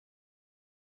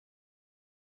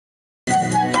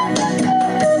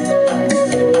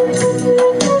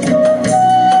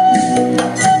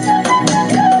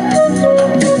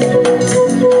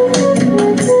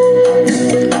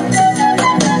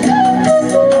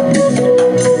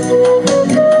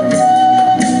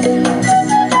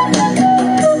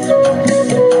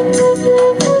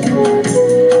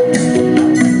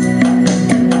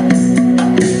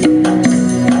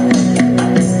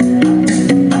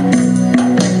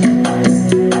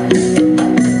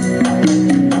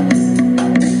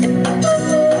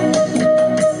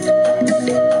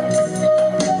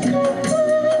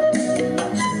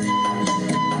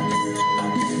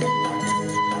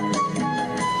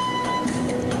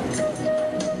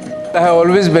I have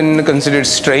always been considered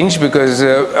strange because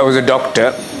I was a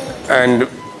doctor, and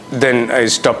then I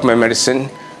stopped my medicine,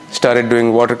 started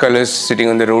doing watercolors, sitting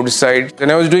on the roadside, and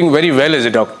I was doing very well as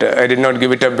a doctor. I did not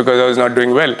give it up because I was not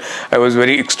doing well. I was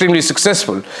extremely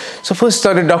successful. So first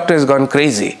thought, a doctor has gone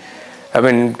crazy. I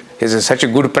mean, it's such a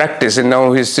good practice, and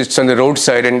now he sits on the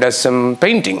roadside and does some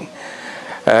painting.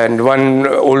 And one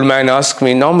old man asked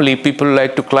me, normally people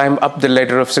like to climb up the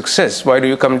ladder of success. Why do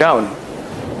you come down?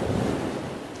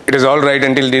 It was all right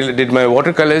until I did my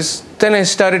watercolors. Then I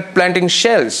started planting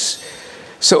shells.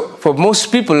 So for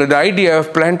most people, the idea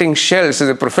of planting shells as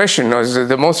a profession was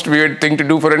the most weird thing to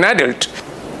do for an adult.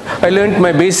 I learned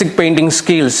my basic painting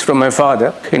skills from my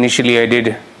father. Initially, I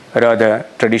did rather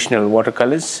traditional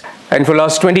watercolors. And for the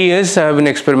last 20 years, I have been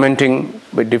experimenting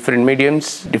with different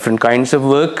mediums, different kinds of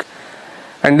work.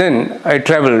 And then I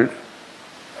traveled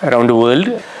around the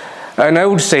world. And I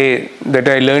would say that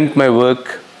I learned my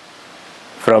work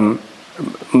from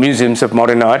museums of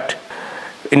modern art.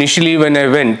 Initially, when I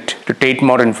went to Tate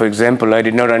Modern, for example, I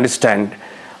did not understand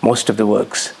most of the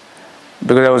works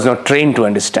because I was not trained to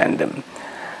understand them.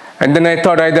 And then I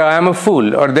thought either I am a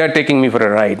fool or they are taking me for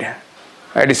a ride.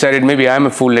 I decided maybe I am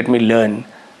a fool, let me learn.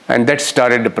 And that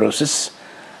started the process.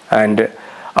 And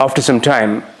after some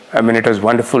time, I mean, it was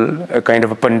wonderful. A kind of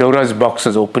a Pandora's box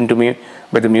was opened to me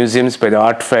by the museums, by the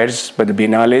art fairs, by the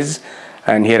biennales.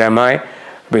 And here am I,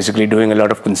 basically doing a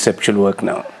lot of conceptual work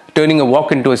now. Turning a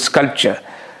walk into a sculpture,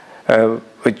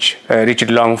 which Richard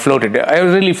Long floated. I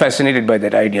was really fascinated by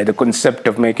that idea, the concept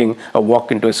of making a walk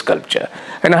into a sculpture.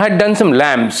 And I had done some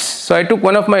lamps. So I took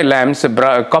one of my lamps, a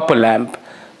copper lamp,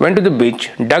 went to the beach,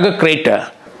 dug a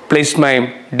crater, placed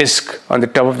my disc on the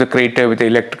top of the crater with the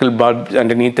electrical bulbs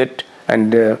underneath it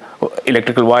and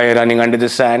electrical wire running under the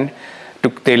sand,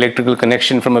 took the electrical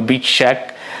connection from a beach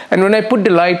shack. And when I put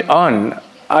the light on,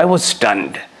 I was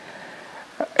stunned.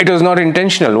 It was not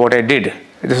intentional what I did.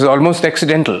 This was almost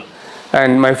accidental.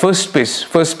 And my first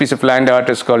piece of land art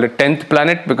is called a 10th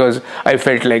planet because I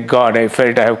felt like God. I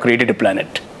felt I have created a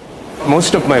planet.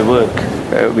 Most of my work,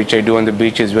 which I do on the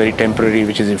beach, is very temporary,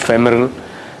 which is ephemeral.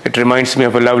 It reminds me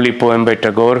of a lovely poem by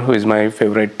Tagore, who is my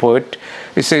favorite poet.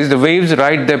 It says, "The waves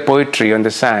write their poetry on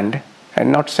the sand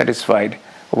and not satisfied,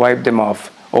 wipe them off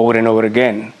over and over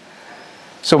again."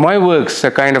 So my works are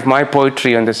kind of my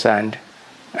poetry on the sand,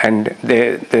 and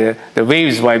the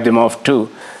waves wipe them off too.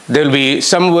 There will be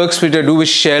some works which I do with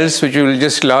shells, which will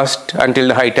just last until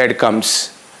the high tide comes.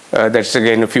 That's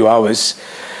again a few hours.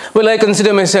 Well, I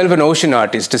consider myself an ocean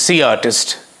artist, a sea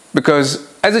artist, because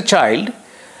as a child,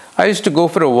 I used to go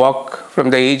for a walk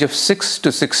from the age of 6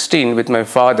 to 16 with my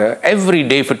father every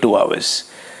day for 2 hours.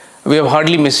 We have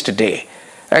hardly missed a day.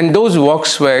 And those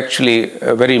walks were actually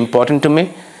very important to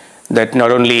me. That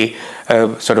not only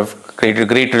sort of created a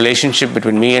great relationship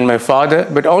between me and my father,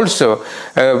 but also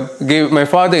my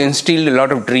father instilled a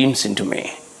lot of dreams into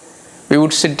me. We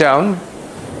would sit down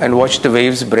and watch the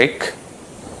waves break,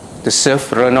 the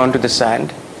surf run onto the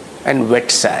sand, and wet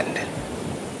sand.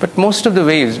 But most of the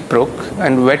waves broke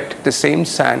and wet the same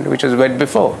sand which was wet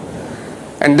before.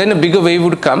 And then a bigger wave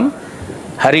would come,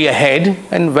 hurry ahead,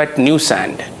 and wet new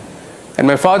sand. And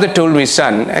my father told me,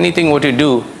 "Son, anything what you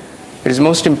do, it is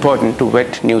most important to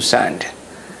wet new sand."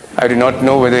 I do not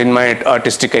know whether in my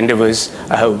artistic endeavors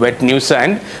I have wet new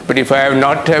sand, but if I have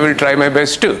not, I will try my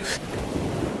best too.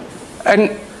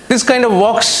 And this kind of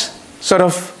walks sort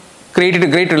of created a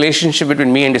great relationship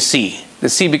between me and the sea. The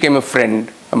sea became a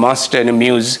friend, a master and a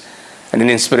muse and an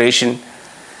inspiration.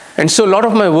 And so a lot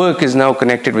of my work is now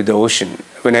connected with the ocean.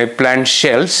 When I plant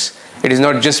shells, it is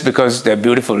not just because they're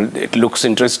beautiful, it looks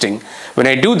interesting. When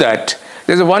I do that,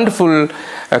 there's a wonderful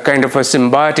kind of a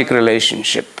symbiotic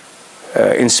relationship.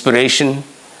 Inspiration,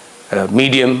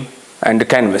 medium, and the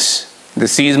canvas. The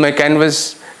sea is my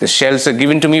canvas. The shells are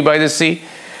given to me by the sea.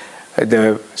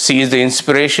 The sea is the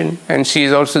inspiration, and sea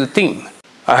is also the theme.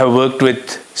 I have worked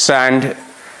with sand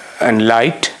and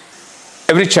light.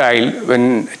 Every child,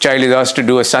 when a child is asked to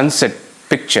do a sunset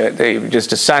picture,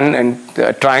 just a sun and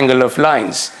a triangle of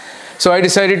lines. So I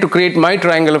decided to create my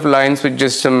triangle of lines with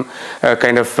just some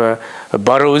kind of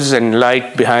burrows and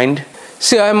light behind.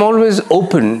 See, I'm always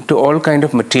open to all kind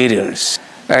of materials.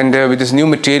 And with this new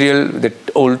material, the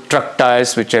old truck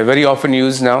tires, which I very often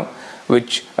use now,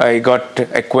 which I got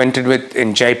acquainted with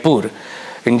in Jaipur.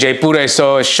 In Jaipur, I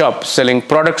saw a shop selling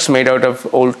products made out of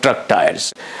old truck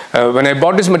tires. When I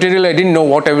bought this material, I didn't know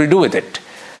what I will do with it.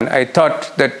 And I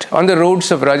thought that on the roads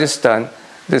of Rajasthan,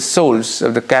 the soles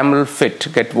of the camel foot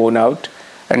get worn out,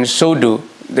 and so do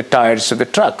the tires of the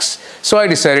trucks. So I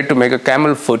decided to make a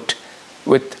camel foot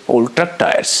with old truck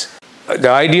tires. The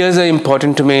ideas are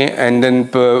important to me, and then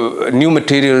new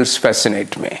materials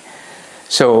fascinate me.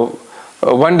 So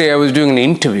one day I was doing an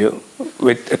interview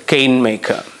with a cane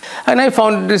maker, and I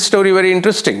found this story very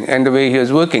interesting and the way he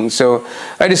was working. So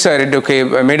I decided, okay,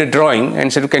 I made a drawing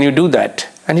and said, can you do that?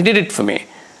 And he did it for me.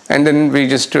 And then we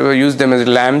just used them as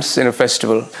lamps in a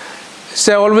festival.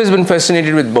 So I've always been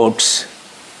fascinated with boats,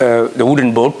 the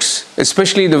wooden boats,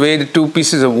 especially the way the two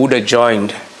pieces of wood are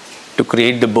joined to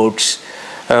create the boats.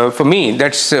 For me,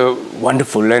 that's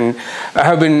wonderful. And I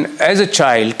have been, as a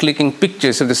child, clicking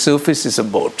pictures of the surfaces of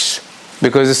boats,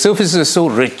 because the surfaces are so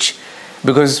rich.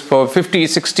 Because for 50,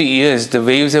 60 years, the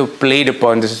waves have played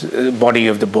upon the body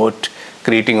of the boat,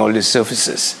 creating all these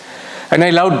surfaces. And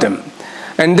I loved them.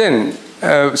 And then,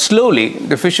 slowly,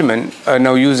 the fishermen are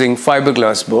now using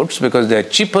fiberglass boats because they're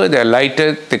cheaper, they're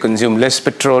lighter, they consume less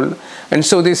petrol, and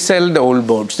so they sell the old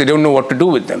boats. They don't know what to do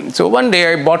with them. So one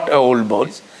day I bought an old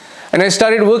boat, and I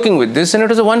started working with this, and it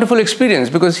was a wonderful experience,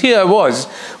 because here I was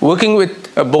working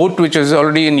with a boat which was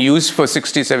already in use for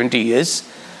 60, 70 years.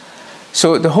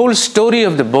 So the whole story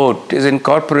of the boat is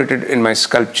incorporated in my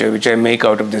sculpture, which I make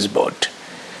out of this boat.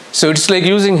 So it's like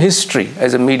using history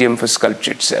as a medium for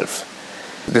sculpture itself.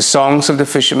 The songs of the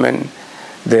fishermen,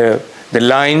 the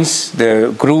lines,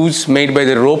 the grooves made by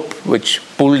the rope which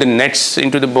pulled the nets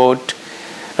into the boat,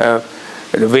 the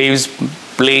waves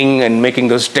playing and making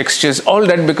those textures, all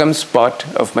that becomes part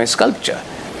of my sculpture.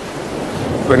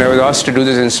 When I was asked to do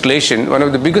this installation, one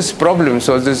of the biggest problems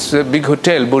was this big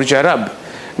hotel, Burj Arab.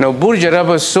 Now, Burj Arab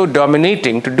was so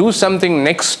dominating, to do something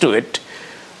next to it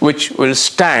which will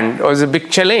stand was a big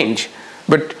challenge.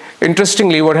 But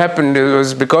interestingly, what happened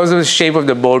was, because of the shape of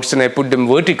the boats and I put them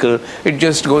vertical, it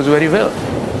just goes very well.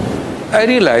 I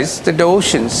realized that the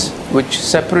oceans which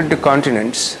separate the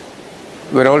continents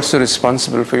were also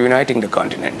responsible for uniting the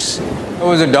continents. I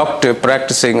was a doctor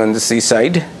practicing on the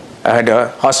seaside. I had a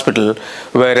hospital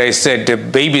where I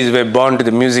said babies were born to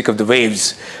the music of the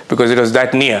waves, because it was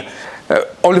that near.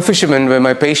 All the fishermen were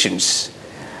my patients.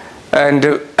 And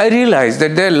I realized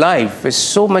that their life is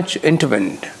so much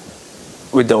intertwined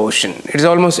with the ocean. It is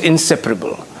almost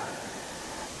inseparable.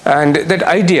 And that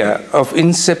idea of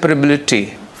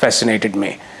inseparability fascinated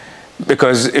me.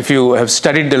 Because if you have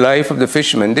studied the life of the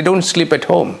fishermen, they don't sleep at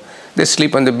home. They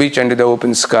sleep on the beach under the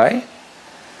open sky.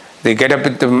 They get up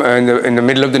in the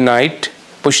middle of the night,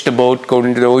 push the boat, go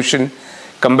into the ocean,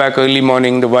 come back early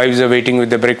morning, the wives are waiting with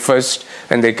their breakfast,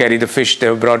 and they carry the fish they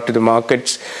have brought to the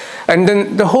markets. And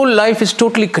then the whole life is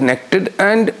totally connected.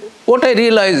 And what I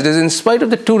realized is, in spite of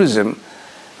the tourism,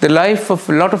 the life of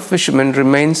a lot of fishermen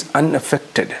remains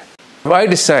unaffected. I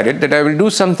decided that I will do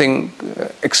something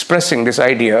expressing this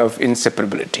idea of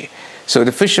inseparability. So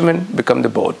the fishermen become the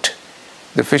boat.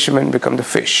 The fishermen become the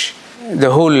fish. The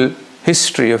whole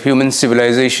history of human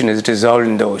civilization is dissolved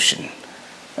in the ocean.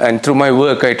 And through my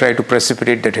work, I try to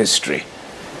precipitate that history.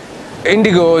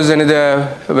 Indigo is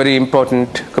another very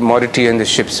important commodity in the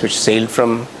ships which sail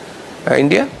from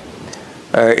India.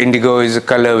 Indigo is a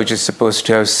color which is supposed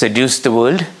to have seduced the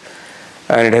world,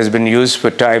 and it has been used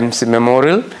for times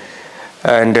immemorial.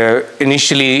 And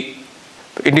initially,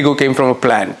 indigo came from a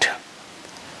plant.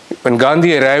 When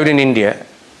Gandhi arrived in India,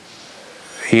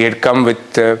 he had come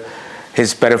with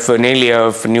his paraphernalia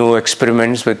of new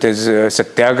experiments with his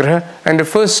satyagraha. And the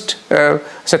first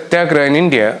satyagraha in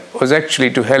India was actually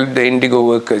to help the indigo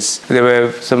workers. There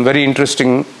were some very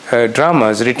interesting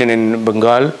dramas written in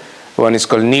Bengal. One is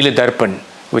called Neela Darpan,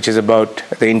 which is about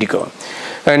the indigo.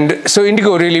 And so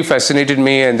indigo really fascinated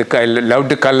me, and I loved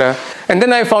the color. And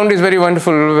then I found this very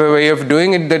wonderful way of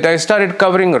doing it, that I started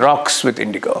covering rocks with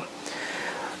indigo.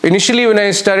 Initially, when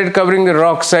I started covering the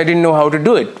rocks, I didn't know how to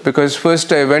do it, because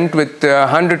first I went with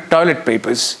 100 toilet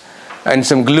papers and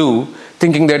some glue,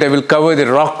 thinking that I will cover the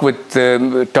rock with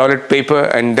toilet paper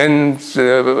and then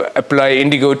apply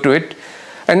indigo to it.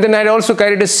 And then I also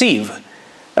carried a sieve,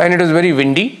 and it was very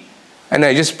windy. And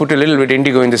I just put a little bit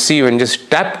indigo in the sieve and just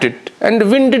tapped it, and the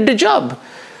wind did the job.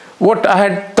 What I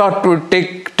had thought would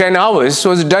take 10 hours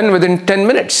was done within 10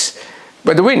 minutes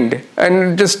by the wind.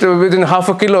 And just within half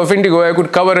a kilo of indigo, I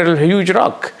could cover a huge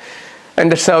rock. And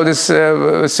that's how this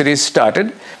series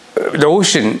started. The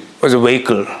ocean was a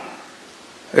vehicle.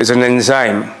 It's an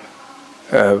enzyme,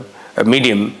 a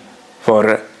medium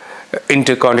for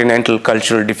intercontinental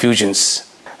cultural diffusions.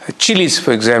 Chilies,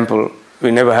 for example, we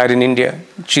never had in India.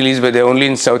 Chilies were there only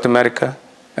in South America,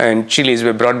 and chilies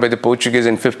were brought by the Portuguese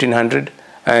in 1500.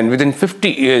 And within 50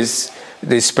 years,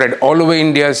 they spread all over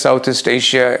India, Southeast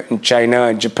Asia, in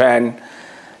China, Japan.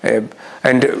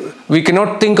 And we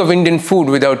cannot think of Indian food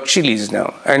without chilies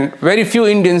now. And very few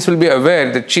Indians will be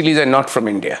aware that chilies are not from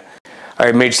India.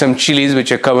 I made some chilies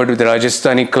which are covered with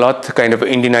Rajasthani cloth, kind of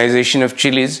Indianization of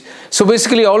chilies. So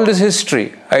basically all this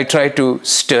history I try to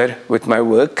stir with my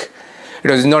work.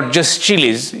 It was not just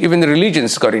chilies, even the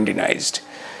religions got Indianized.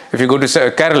 If you go to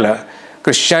Kerala,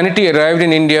 Christianity arrived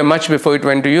in India much before it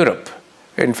went to Europe.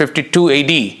 In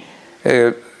 52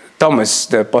 AD, Thomas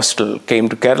the Apostle came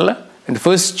to Kerala, and the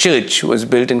first church was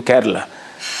built in Kerala.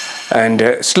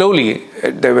 And slowly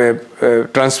there were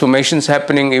transformations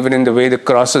happening even in the way the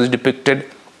cross was depicted.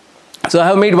 So I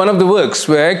have made one of the works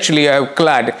where actually I have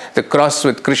clad the cross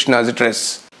with Krishna's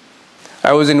dress.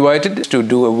 I was invited to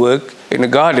do a work in a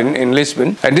garden in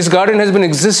Lisbon, and this garden has been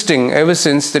existing ever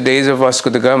since the days of Vasco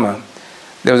da Gama.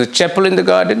 There was a chapel in the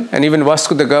garden, and even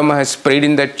Vasco da Gama has prayed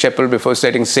in that chapel before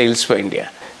setting sails for India.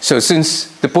 So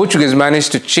since the Portuguese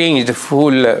managed to change the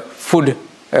full food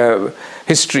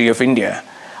history of India,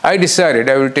 I decided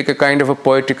I will take a kind of a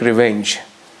poetic revenge.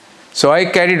 So I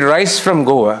carried rice from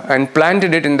Goa and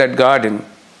planted it in that garden,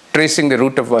 tracing the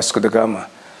route of Vasco da Gama.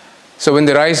 So when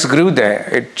the rice grew there,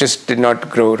 it just did not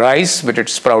grow rice, but it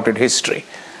sprouted history.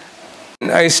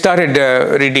 I started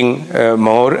reading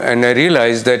more, and I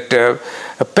realized that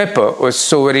pepper was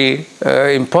so very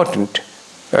important.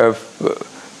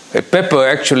 Pepper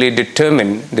actually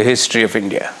determined the history of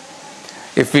India.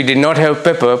 If we did not have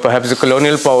pepper, perhaps the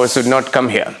colonial powers would not come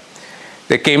here.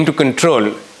 They came to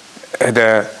control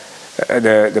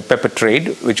the pepper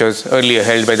trade, which was earlier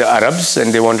held by the Arabs,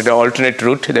 and they wanted an alternate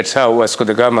route. That's how Vasco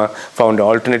da Gama found an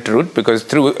alternate route, because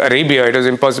through Arabia it was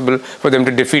impossible for them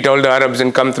to defeat all the Arabs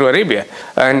and come through Arabia.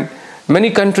 And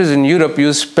many countries in Europe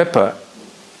use pepper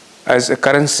as a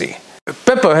currency.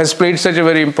 Pepper has played such a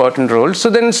very important role. So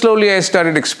then slowly I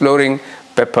started exploring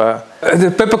pepper. The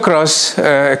pepper cross,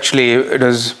 actually,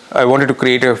 I wanted to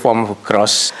create a form of a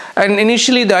cross. And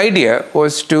initially the idea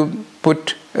was to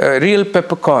put real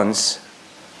peppercorns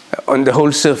on the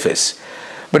whole surface.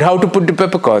 But how to put the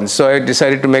peppercorns? So I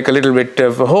decided to make a little bit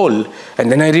of a hole.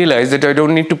 And then I realized that I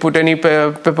don't need to put any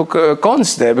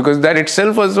peppercorns there, because that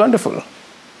itself was wonderful.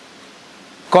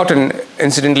 Cotton,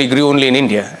 incidentally, grew only in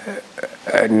India,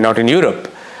 not in Europe.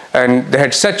 And they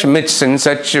had such myths and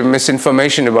such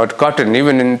misinformation about cotton,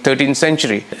 even in the 13th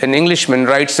century. An Englishman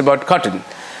writes about cotton.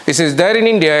 He says, there in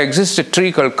India exists a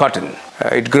tree called cotton.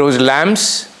 It grows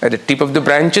lambs at the tip of the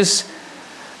branches,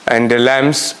 and the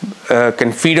lambs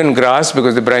can feed on grass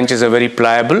because the branches are very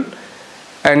pliable.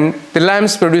 And the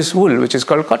lambs produce wool, which is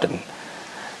called cotton.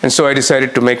 And so I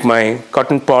decided to make my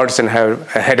cotton pods and have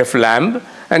a head of lamb.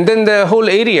 And then the whole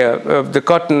area of the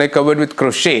cotton I covered with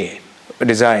crochet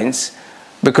designs,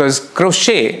 because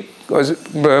crochet was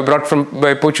brought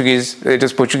by Portuguese. It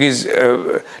is Portuguese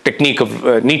technique of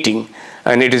knitting,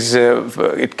 and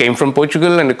it came from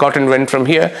Portugal, and the cotton went from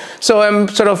here. So I'm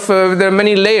sort of there are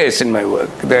many layers in my work.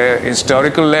 There are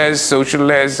historical layers, social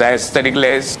layers, aesthetic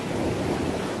layers.